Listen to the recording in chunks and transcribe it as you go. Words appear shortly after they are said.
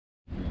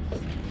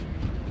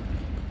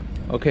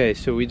Okay,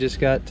 so we just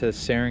got to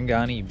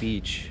Sarangani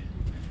Beach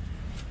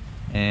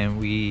and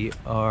we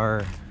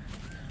are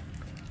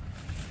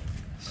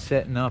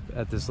setting up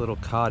at this little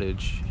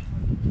cottage.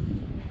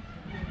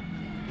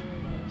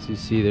 As you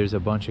see, there's a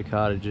bunch of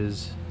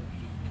cottages.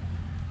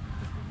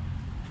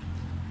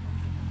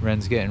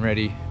 Ren's getting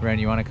ready. Ren,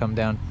 you want to come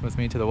down with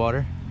me to the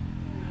water?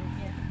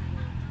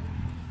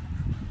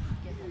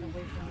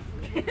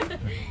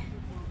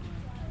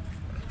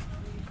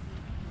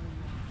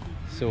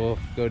 So we'll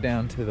go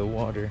down to the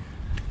water.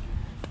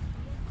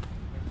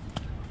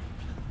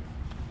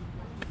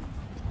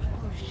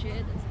 Oh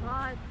shit, it's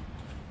hot.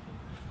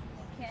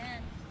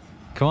 Can't.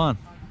 Come on.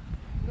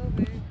 Go,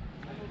 babe.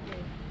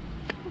 Okay.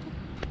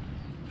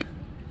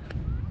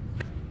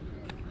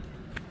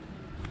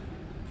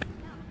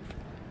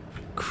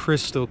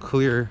 Crystal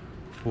clear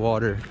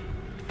water.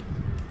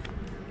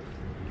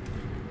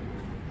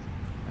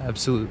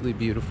 Absolutely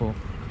beautiful.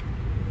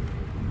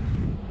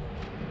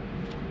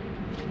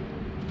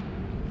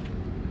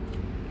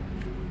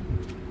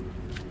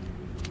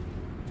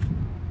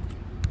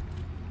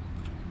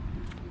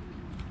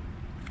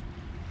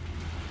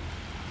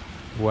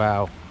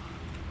 Wow.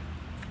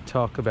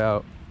 Talk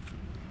about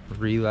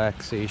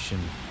relaxation.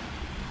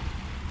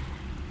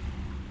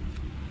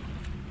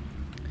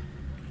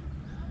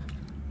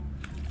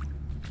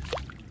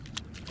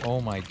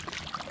 Oh my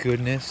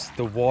goodness,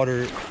 the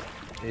water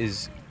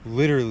is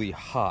literally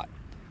hot.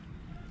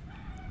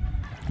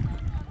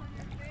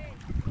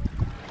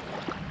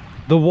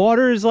 The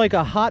water is like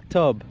a hot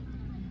tub.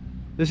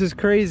 This is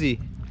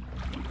crazy.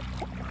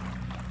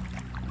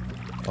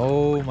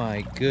 Oh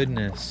my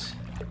goodness.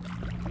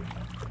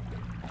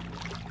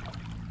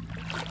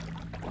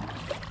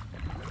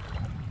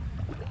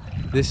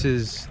 This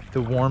is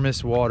the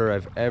warmest water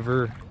I've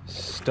ever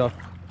stuck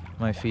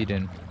my feet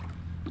in.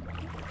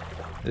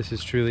 This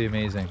is truly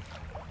amazing.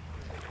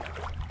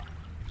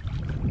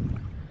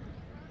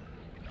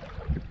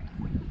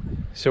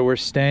 So we're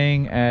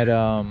staying at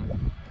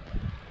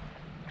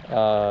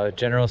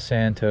General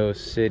Santos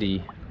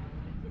City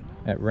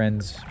at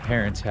Rhen's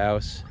parents'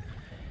 house.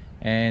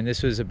 And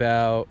this was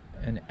about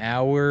an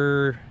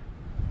hour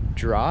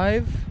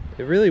drive.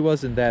 It really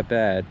wasn't that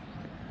bad.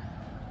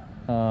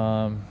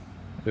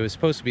 It was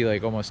supposed to be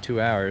like almost 2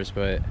 hours,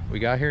 but we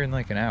got here in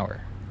like an hour.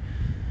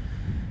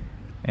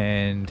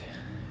 And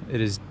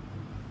it is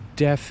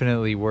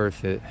definitely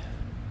worth it.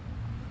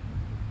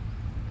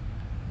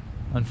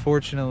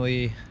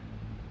 Unfortunately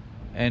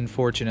and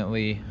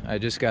fortunately, I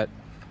just got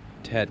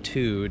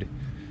tattooed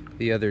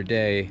the other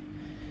day,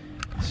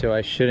 so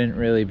I shouldn't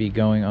really be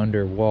going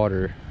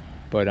underwater,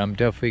 but I'm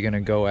definitely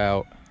gonna go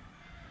out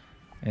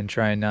and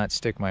try and not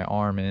stick my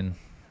arm in.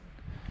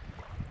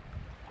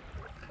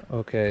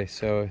 Okay,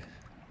 so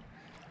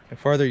the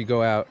farther you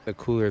go out, the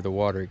cooler the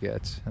water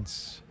gets.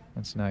 That's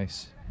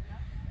nice.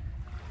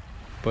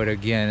 But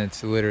again,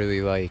 it's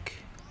literally like,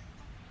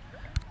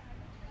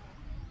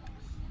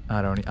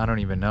 I don't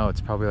even know.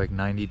 It's probably like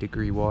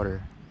 90-degree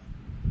water.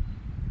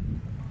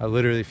 I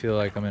literally feel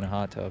like I'm in a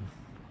hot tub.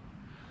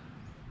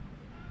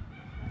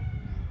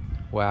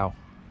 Wow.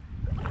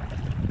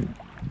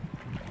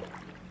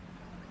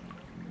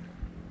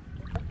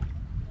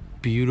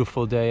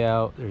 Beautiful day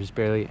out. There's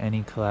barely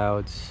any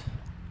clouds.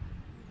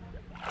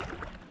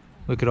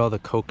 Look at all the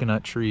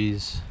coconut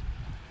trees.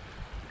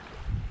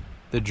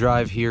 The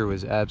drive here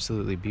was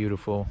absolutely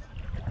beautiful.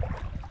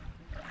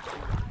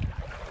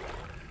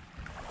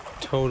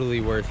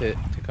 Totally worth it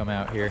to come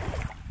out here.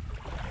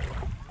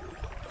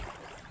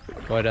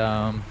 But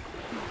I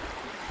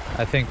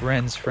think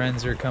Ren's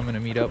friends are coming to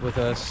meet up with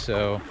us,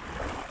 so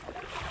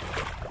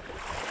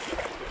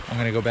I'm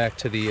gonna go back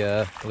to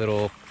the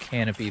little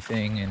canopy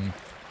thing and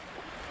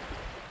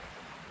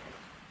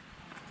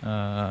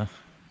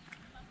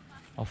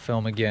I'll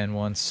film again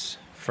once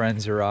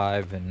friends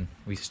arrive and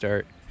we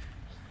start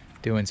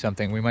doing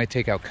something. We might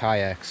take out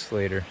kayaks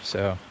later,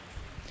 so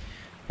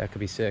that could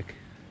be sick.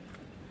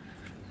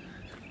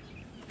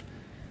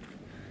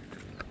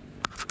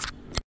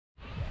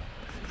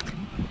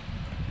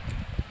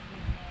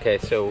 Okay,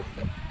 so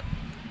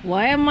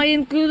Why am I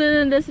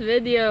included in this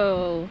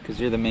video? because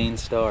you're the main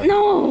star.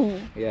 No!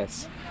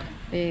 Yes.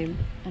 Babe,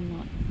 I'm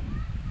not.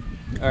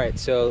 Alright,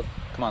 so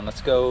come on,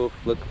 let's go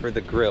look for the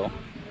grill,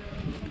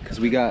 because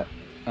we got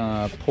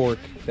pork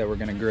that we're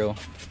gonna grill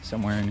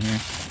somewhere in here.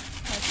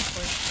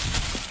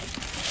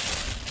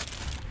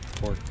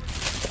 Pork.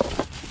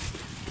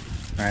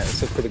 Alright,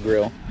 let's look for the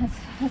grill.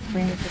 Let's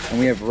bring it to And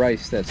we have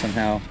rice that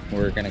somehow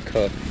we're gonna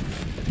cook.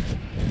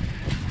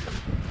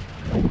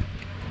 a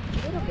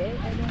little bit.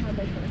 I don't have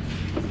that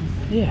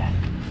first. Yeah.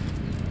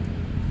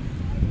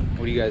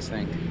 What do you guys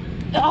think?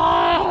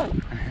 Ah!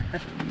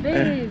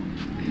 Babe!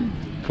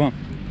 Come on.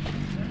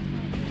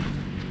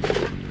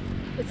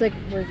 It's like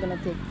we're gonna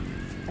take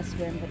a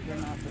swim, but we're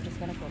not. We're just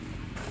gonna cook.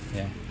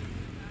 Yeah.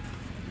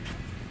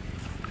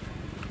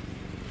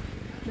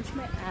 Does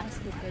my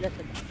ass look good at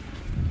the back?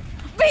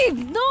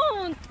 Babe,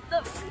 don't!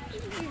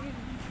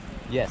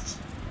 Yes.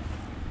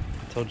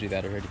 I told you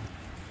that already.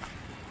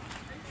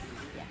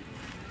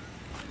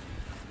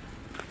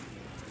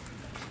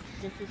 Yeah.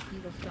 This is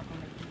Tito's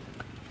chocolate.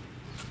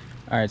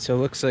 Alright, so it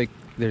looks like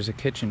there's a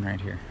kitchen right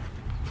here.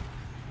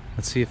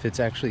 Let's see if it's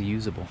actually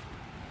usable.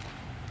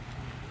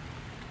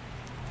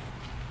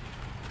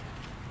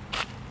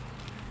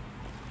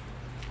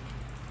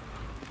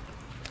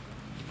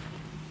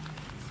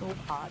 It's so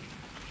hot.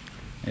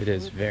 It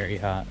is very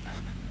hot.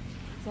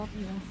 It's not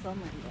even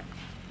summer yet.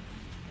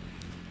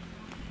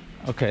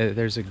 Okay,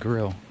 there's a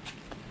grill.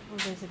 Oh,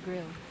 there's a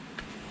grill.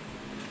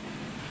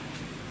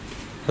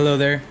 Hello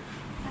there.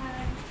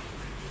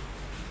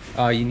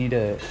 Hi. You need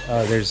a.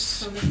 There's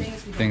So the thing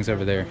is we don't things have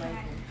over a there. lighter.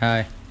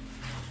 Hi.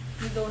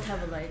 We don't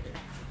have a lighter.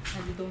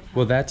 And we don't have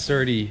Well, that's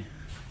already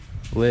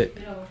lit.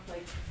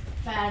 like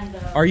fan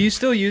the... Are you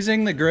still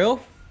using the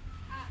grill?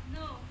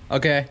 No.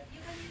 Okay. You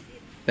can use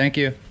it. Thank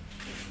you.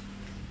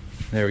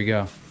 There we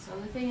go. So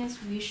the thing is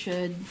we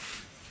should...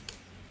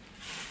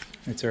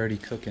 It's already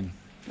cooking.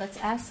 Let's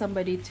ask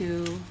somebody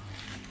to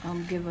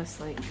give us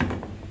like...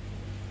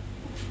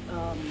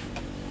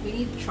 we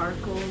need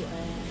charcoal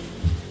and...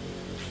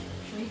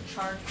 We need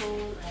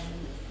charcoal and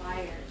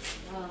fire.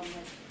 Like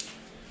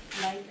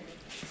lighter.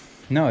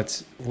 No,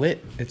 it's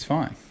lit. It's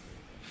fine.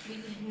 We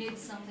need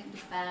something to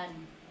fan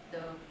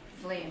the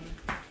flame.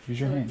 Use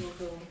your so hand. it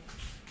will go.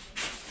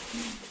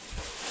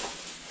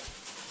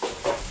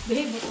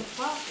 Babe, what the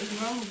fuck is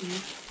wrong with you?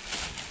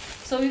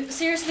 So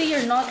seriously,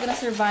 you're not gonna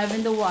survive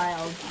in the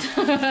wild.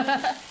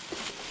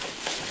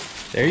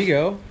 There you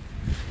go.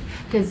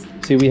 Cause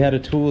See, we had a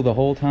tool the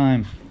whole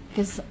time.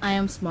 I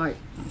am smart.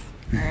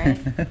 Alright?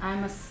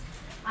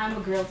 I'm a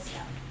Girl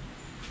Scout.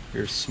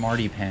 You're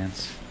smarty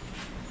pants.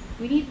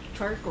 We need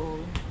charcoal.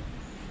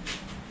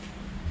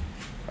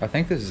 I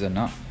think this is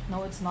enough.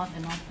 No, it's not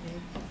enough,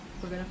 babe.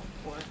 We're gonna cook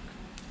pork.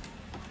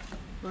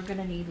 We're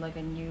gonna need like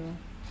a new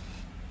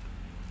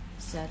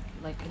set,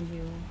 like a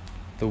new...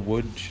 The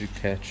wood should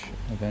catch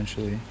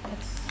eventually.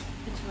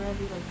 It's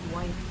already like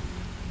white.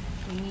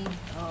 We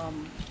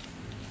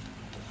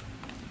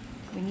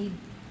need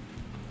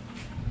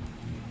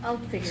I'll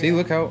figure See, it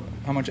look out.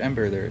 how much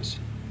ember there is.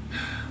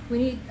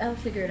 I'll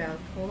figure it out.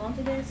 Hold on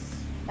to this.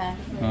 Back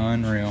of it.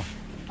 Unreal.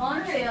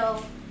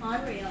 Unreal.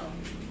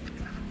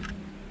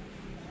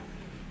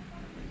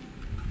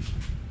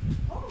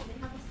 Oh, they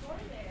have a store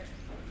there.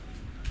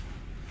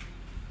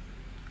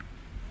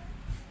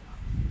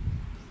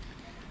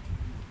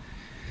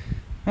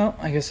 Well,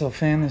 I guess I'll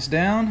fan this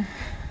down.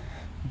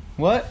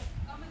 What?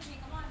 Come with me,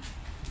 come on.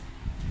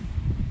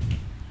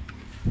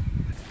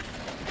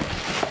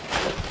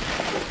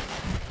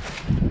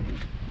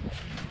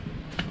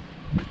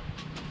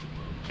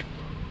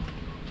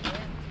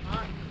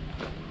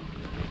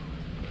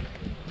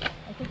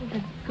 I think we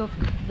could cook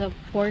the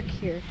pork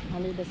here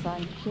under the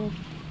sun. Shit.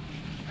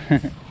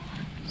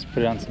 Just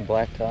put it on some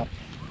blacktop.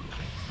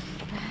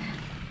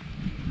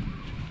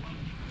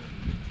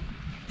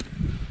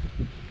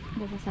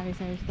 There's a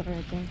sari-sari store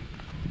right there.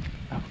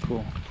 Oh,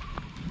 cool.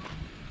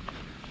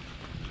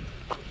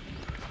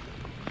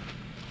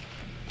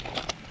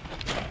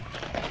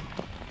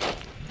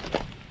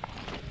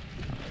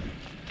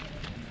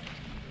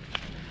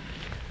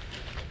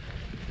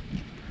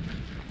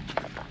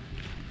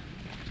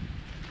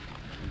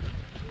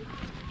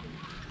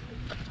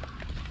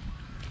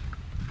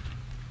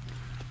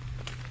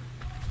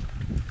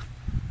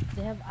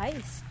 They have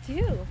ice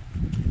too.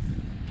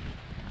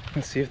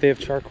 Let's see if they have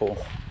charcoal.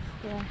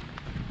 Yeah.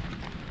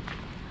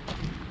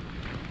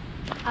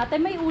 Ate,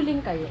 may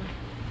uling kayo?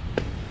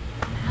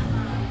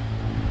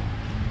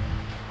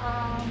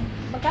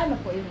 Magkano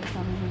po yung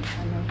isang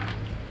ano?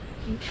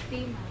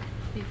 50.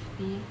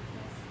 50.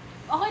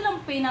 Okay lang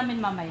pay namin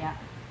mamaya.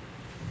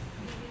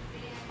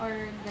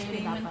 Or ngayon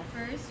Payment dapat?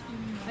 first.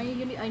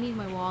 I need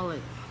my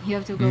wallet. You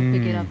have to go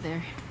pick it up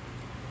there.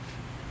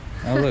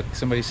 Oh, look,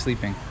 somebody's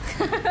sleeping.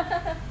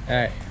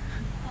 Alright.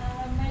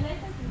 My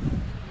license is...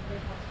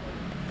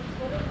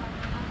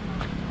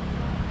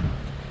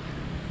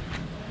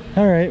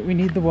 Alright, we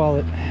need the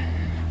wallet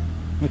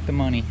with the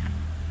money.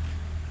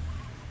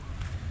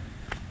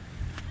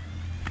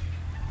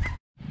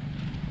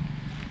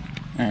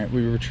 Alright,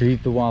 we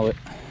retrieved the wallet.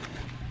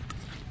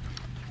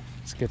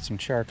 Let's get some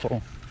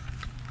charcoal.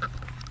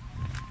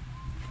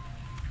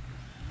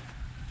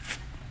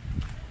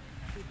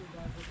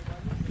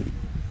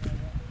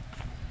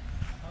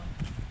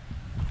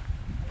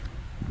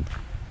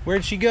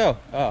 Where'd she go?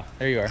 Oh,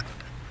 there you are.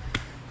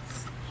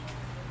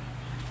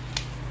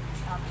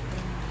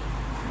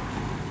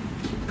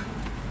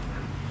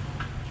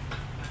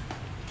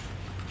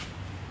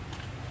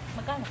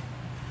 Magkano?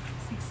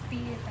 60.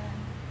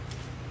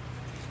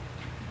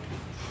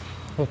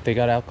 Look, they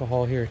got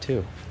alcohol here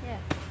too. Yeah.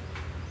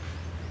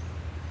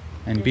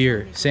 And Yes, beer.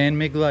 illegal. San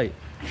Mig Light.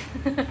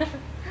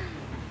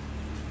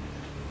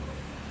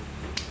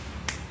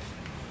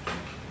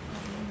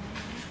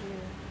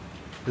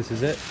 This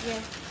is it?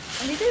 Yeah.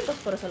 Andito yung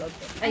para sa loob.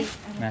 Ay,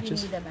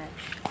 Matches? you need a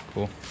match.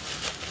 Cool.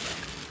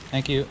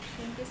 Thank you.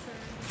 Thank you, sir.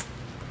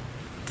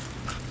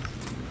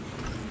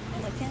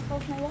 Oh, I can't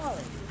hold my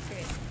wallet. It's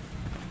great.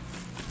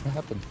 What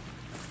happened?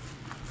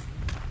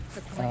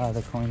 The Ah,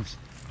 the coins.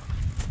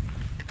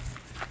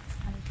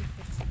 I need to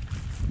fix it.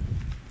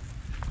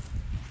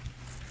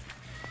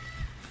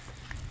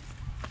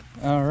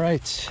 All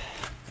right,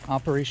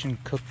 Operation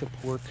Cook the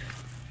Pork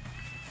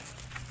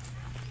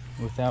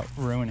without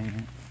ruining it.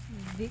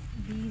 These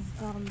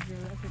as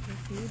you can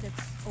see,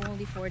 that's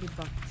only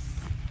 $40.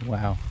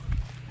 Wow.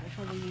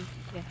 Actually,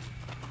 yeah.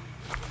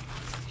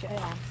 Should I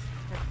ask?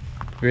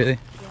 Really?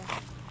 Yeah.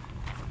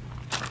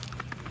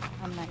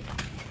 I'm like,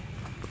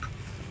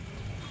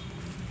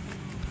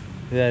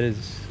 That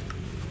is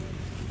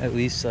at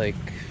least like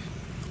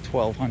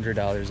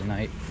 $1,200 a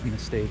night in the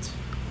States.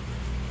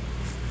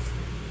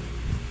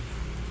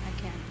 I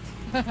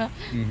can't.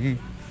 Mm-hmm.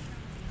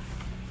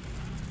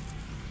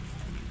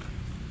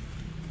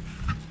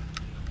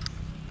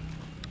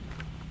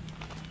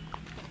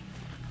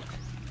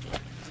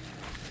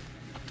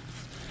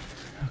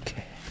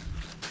 Okay.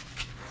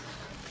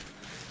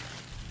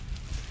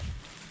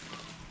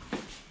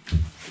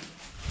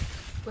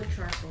 Put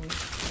charcoal.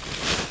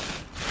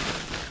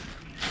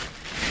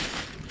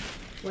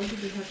 Why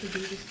did we have to do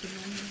this to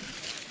them?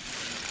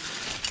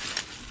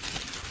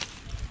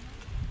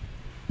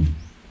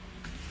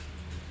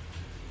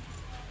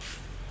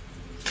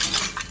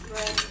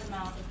 Right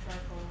amount of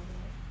charcoal.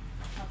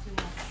 Not too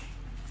much.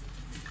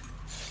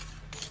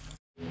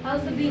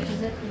 How's the beach?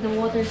 Is it the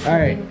water's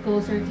Alright. getting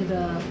closer to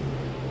the...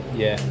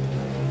 Yeah.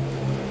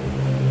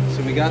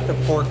 So we got the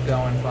pork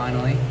going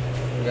finally.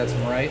 We got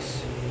some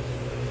rice.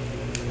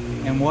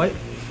 And what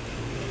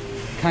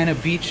kind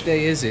of beach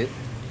day is it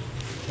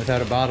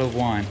without a bottle of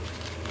wine?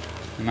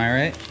 Am I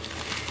right?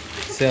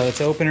 So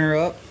let's open her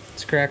up.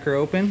 Let's crack her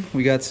open.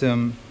 We got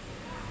some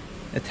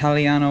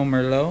Italiano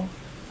Merlot.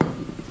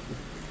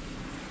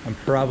 I'm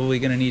probably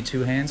gonna need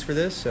 2 hands for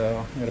this,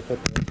 so I'm gonna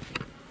put the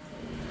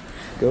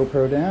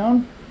GoPro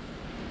down.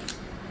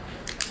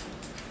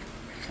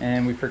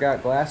 And we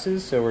forgot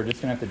glasses, so we're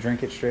just gonna have to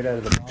drink it straight out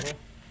of the bottle.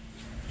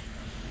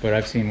 But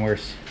I've seen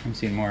worse. I've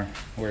seen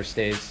worse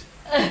days.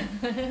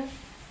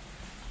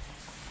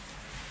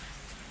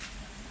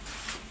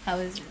 How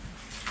is it?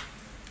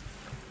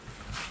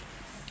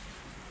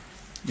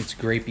 It's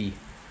grapey.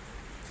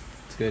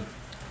 It's good.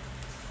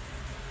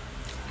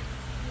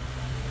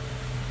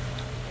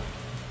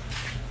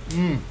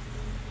 Mmm.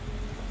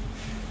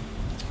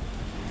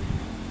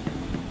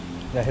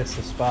 That hits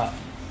the spot.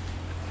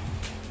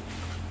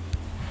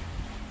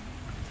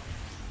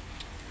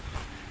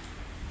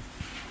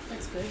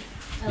 That's good.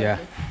 Yeah.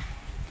 Like it.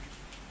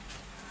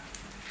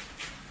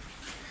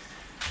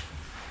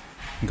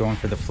 I'm going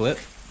for the flip.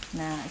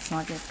 Nah, it's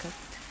not yet cooked.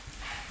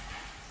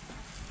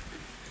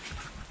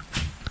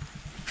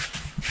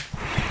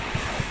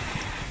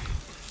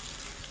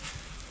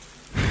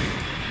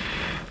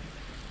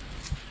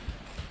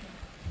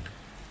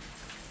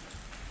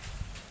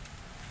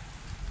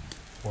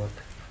 Pork.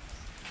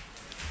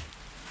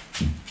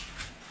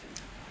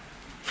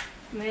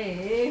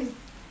 Me.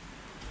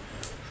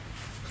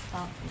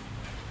 Stop.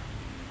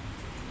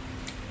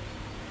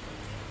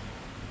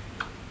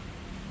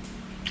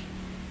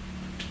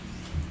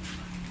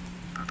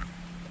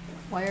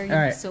 Why are you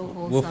Alright, so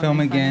wholesome? we'll film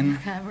in front of again. the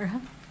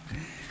camera?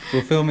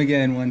 We'll film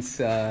again once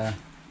the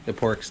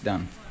pork's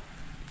done.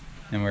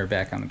 And we're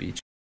back on the beach.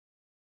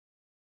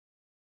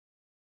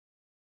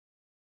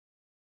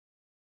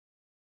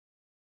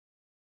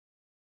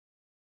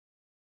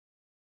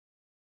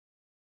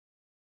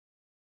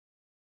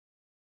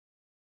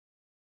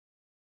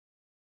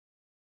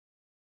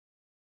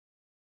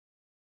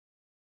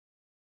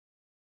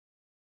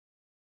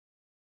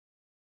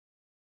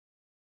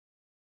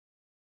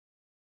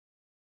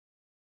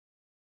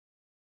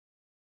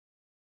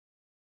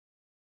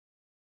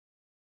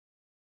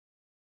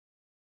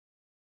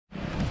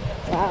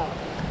 Wow.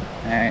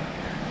 Alright,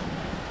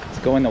 let's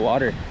go in the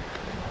water.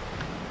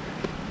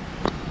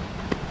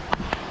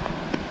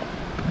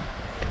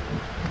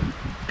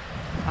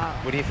 Wow.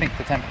 What do you think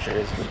the temperature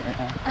is right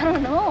now? I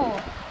don't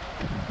know.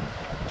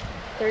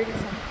 30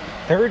 something.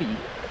 30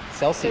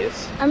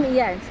 Celsius. I mean,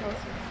 yeah, it's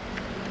Celsius.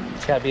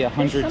 It's gotta be There's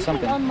 100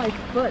 something. on my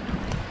foot.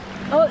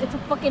 Oh, it's a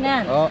fucking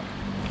ant. Oh,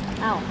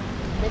 Ow.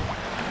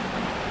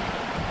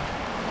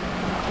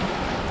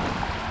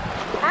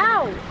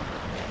 Ow!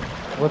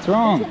 what's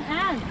wrong? There's an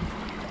ant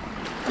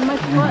on my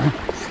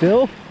foot.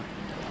 Still?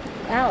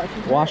 Ow.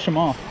 Wash them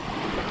off.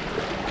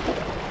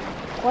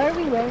 Why are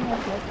we wearing our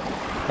clothes?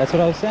 That's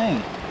what I was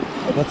saying.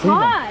 It's Let's leave 'em.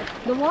 hot.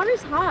 The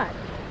water's hot.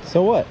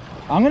 So what?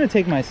 I'm gonna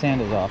take my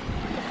sandals off.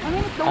 I mean,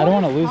 if the I don't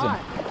wanna water's lose 'em.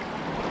 hot.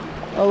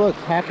 Oh look,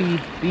 happy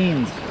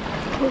beans.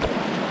 What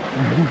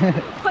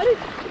if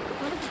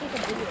you take a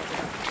video?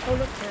 Oh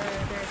look,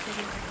 they're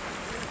taking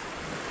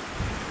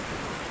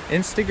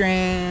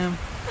Instagram.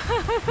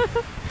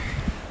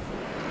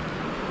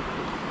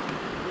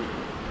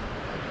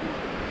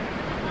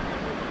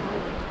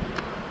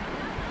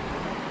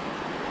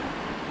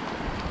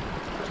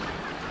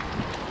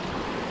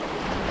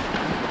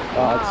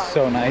 Oh, it's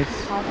so nice.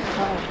 hot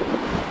tub.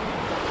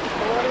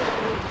 The water's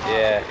really hot.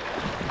 Yeah.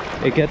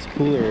 It gets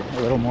cooler a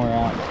little more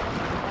out.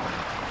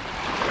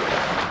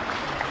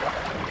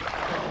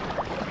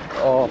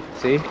 Oh,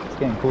 see? It's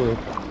getting cooler.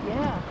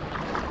 Yeah.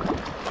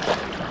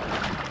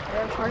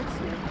 There are sharks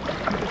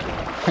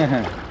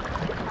here.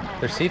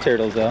 They're sea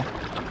turtles though.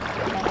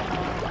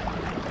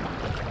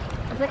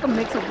 like a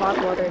mix of hot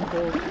water and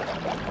cold.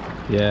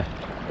 Yeah.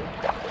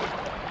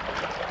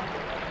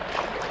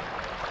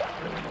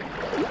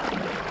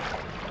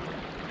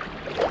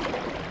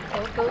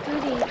 Don't go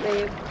too deep,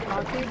 babe.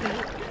 Not too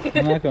deep.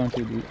 I'm not going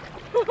too deep.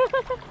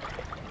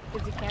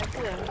 Because you can't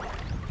swim.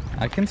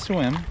 I can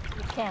swim.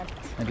 You can't.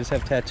 I just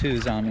have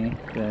tattoos on me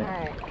that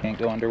Alright. can't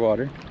go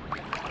underwater.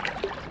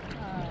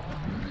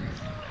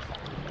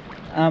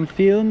 I'm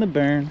feeling the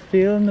burn,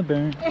 feeling the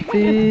burn,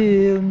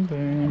 feeling the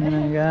burn, and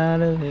I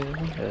gotta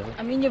live.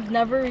 I mean, you've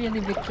never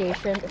really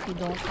vacationed if you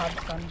don't have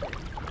sunburn.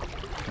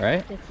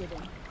 Right? Just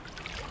kidding.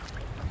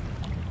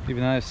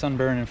 Even though I have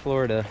sunburn in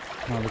Florida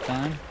all the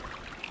time.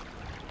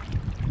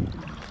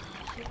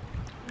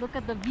 Look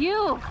at the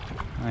view.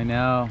 I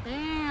know.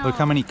 Damn. Look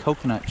how many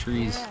coconut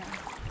trees. Yeah.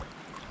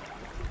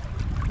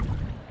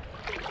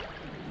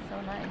 So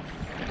nice.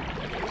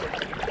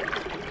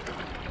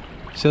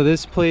 So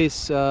this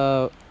place,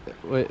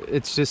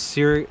 it's just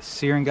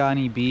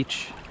Sarangani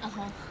Beach.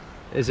 Uh-huh.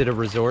 Is it a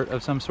resort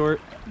of some sort?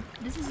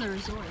 This is a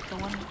resort, the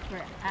one we're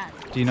at.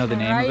 Do you know the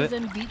name of it?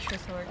 Horizon Beach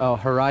Resort. Oh,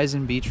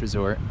 Horizon Beach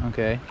Resort.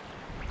 Okay.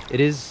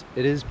 It is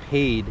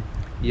paid.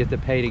 You have to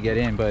pay to get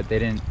in, but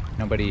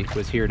nobody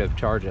was here to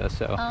charge us,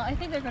 so. I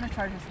think they're gonna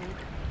charge us later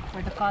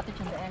for the cottage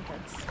and the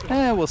entrance.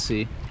 We'll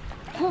see.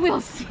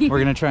 We'll see. We're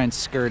gonna try and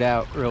skirt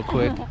out real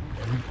quick.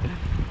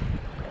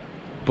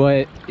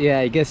 But yeah,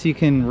 I guess you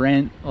can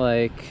rent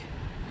like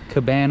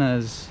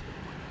cabanas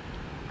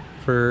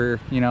for,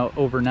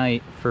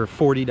 overnight for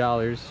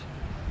 $40.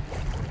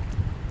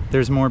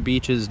 There's more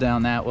beaches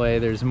down that way.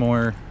 There's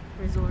more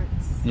Resorts.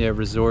 Yeah,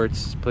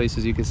 resorts,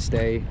 places you could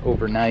stay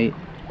overnight.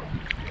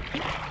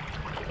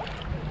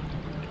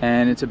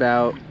 And it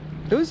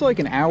was like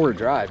an hour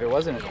drive. It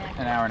wasn't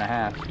an hour and a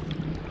half.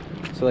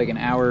 So like an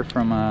hour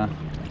from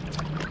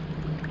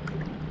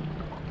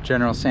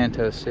General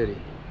Santos City.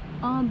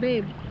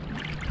 Babe.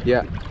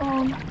 Yeah.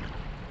 How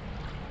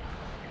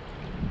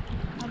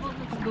about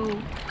let's go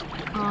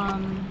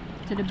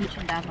to the beach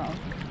in Davao?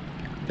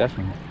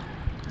 Definitely.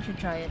 We should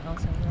try it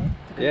also, right?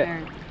 To Yeah.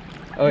 compare it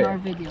Oh in yeah. our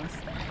videos.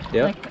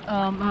 Yep.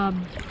 Like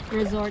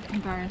resort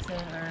comparison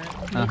or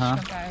beach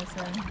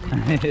comparison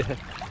Yeah,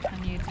 on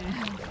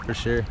YouTube. for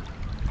sure.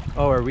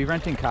 Oh, are we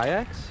renting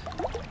kayaks?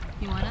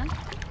 You wanna?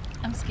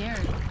 I'm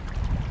scared.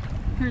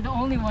 You're the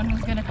only one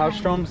who's gonna How come.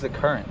 strong's the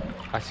current?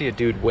 I see a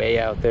dude way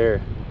out there.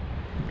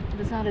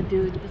 It's not a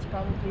dude. It's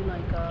probably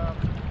like a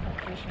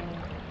fishing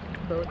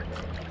boat.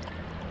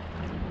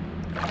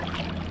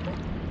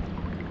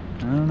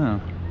 I don't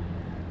know.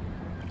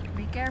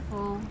 Be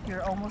careful.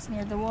 You're almost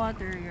near the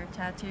water. Your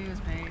tattoos,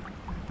 babe.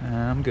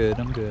 I'm good,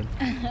 I'm good.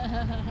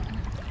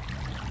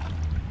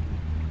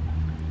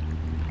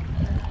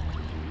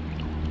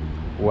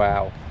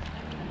 Wow.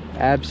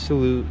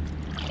 Absolute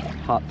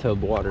hot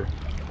tub water.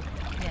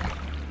 Yeah.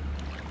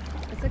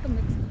 It's like a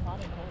mix of hot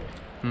and cold.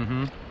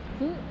 Mm-hmm.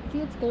 See,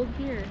 it's cold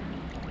here.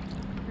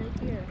 Right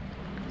here.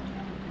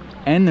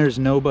 And there's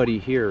nobody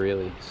here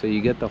really, so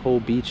you get the whole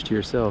beach to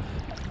yourself.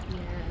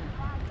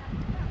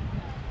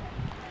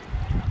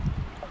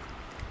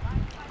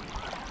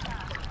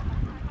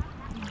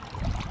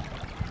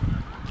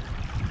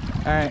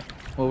 Alright,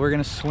 well we're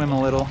gonna swim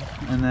a little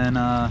and then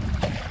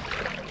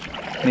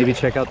maybe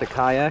check out the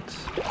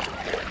kayaks,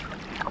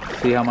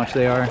 see how much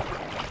they are.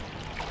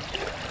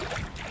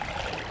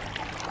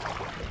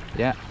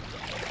 Yeah.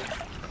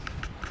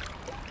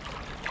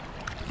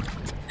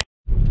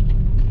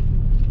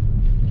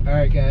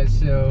 Alright guys,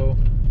 so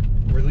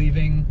we're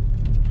leaving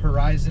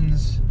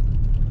Horizon's,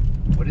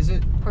 what is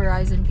it?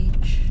 Horizon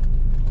Beach.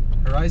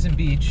 Horizon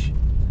Beach.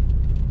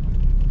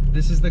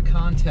 This is the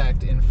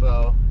contact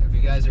info. If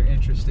you guys are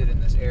interested in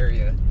this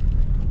area,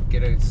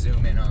 get a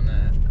zoom in on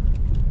that.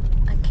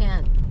 I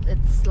can't.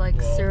 It's like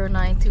Well,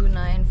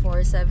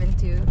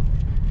 0929-472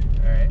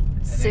 Alright.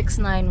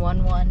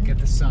 6911. Get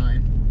the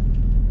sign.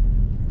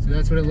 So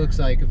that's what it looks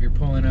like if you're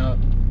pulling up.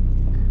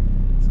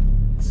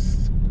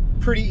 It's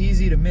pretty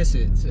easy to miss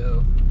it,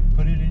 so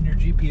put it in your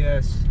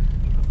GPS.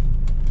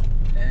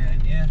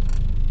 And yeah,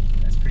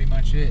 that's pretty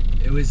much it.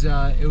 It was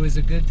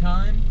a good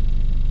time.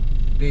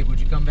 Babe,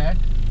 would you come back?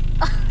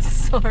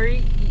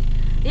 Sorry.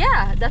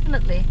 Yeah,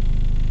 definitely.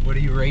 What do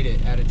you rate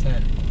it out of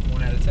 10?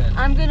 1 out of 10.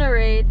 I'm gonna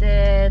rate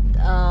it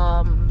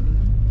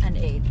an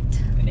 8.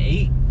 An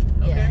 8?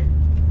 Okay. Yeah.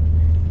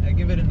 I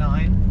give it a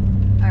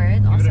 9.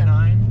 Alright, Give it a awesome.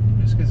 9,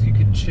 just because you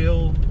could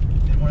chill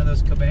in one of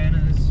those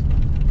cabanas.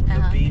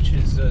 The beach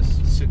is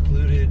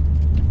secluded,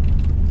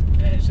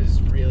 and it's just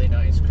really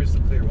nice,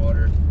 crystal clear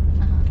water.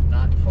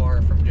 Not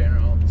far from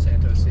General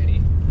Santos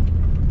City,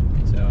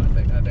 so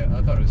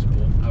I thought it was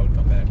cool. I would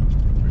come back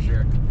for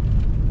sure.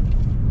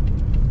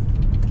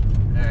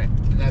 All right,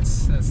 and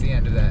that's the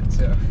end of that.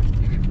 So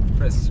you can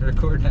press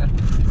record now.